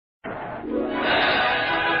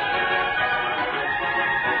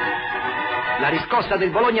La riscossa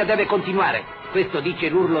del Bologna deve continuare. Questo dice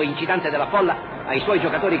l'urlo incitante della folla ai suoi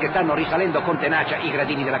giocatori che stanno risalendo con tenacia i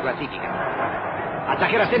gradini della classifica.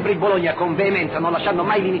 Attaccherà sempre il Bologna con veemenza, non lasciando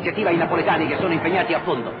mai l'iniziativa ai napoletani che sono impegnati a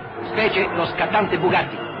fondo, specie lo scattante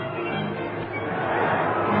Bugatti.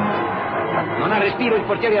 Non ha respiro il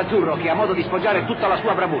portiere azzurro, che ha modo di sfoggiare tutta la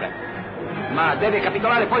sua bravura, ma deve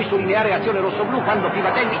capitolare poi su lineare azione rossoblù quando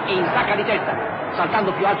Pivatelli insacca di testa,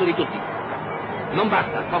 saltando più alto di tutti. Non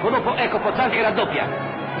basta, poco dopo ecco Pozzan che raddoppia.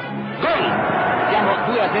 Gol! Siamo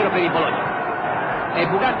 2-0 per il Bologna. È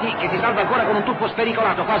Bugatti che si salva ancora con un tuffo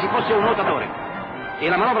spericolato, quasi fosse un nuotatore. E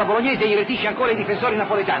la manovra bolognese irretisce ancora i difensori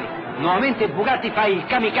napoletani. Nuovamente Bugatti fa il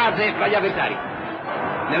kamikaze fra gli avversari.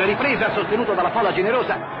 Nella ripresa, sostenuto dalla folla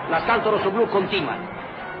generosa, l'assalto rossoblù continua.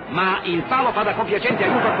 Ma il palo fa da compiacente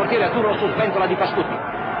aiuto al portiere azzurro su sventola di Pascutti.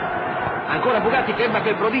 Ancora Bugatti ferma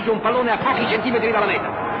quel prodigio un pallone a pochi centimetri dalla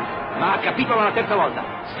meta. Ma capitola la terza volta.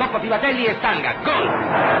 Stoppa Pivatelli e stanga. Gol!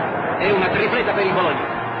 È una tripletta per il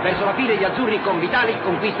Bologna. Verso la fine gli azzurri con Vitali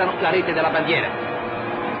conquistano la rete della bandiera.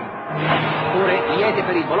 Ore liete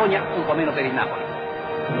per il Bologna, un po' meno per il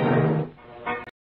Napoli.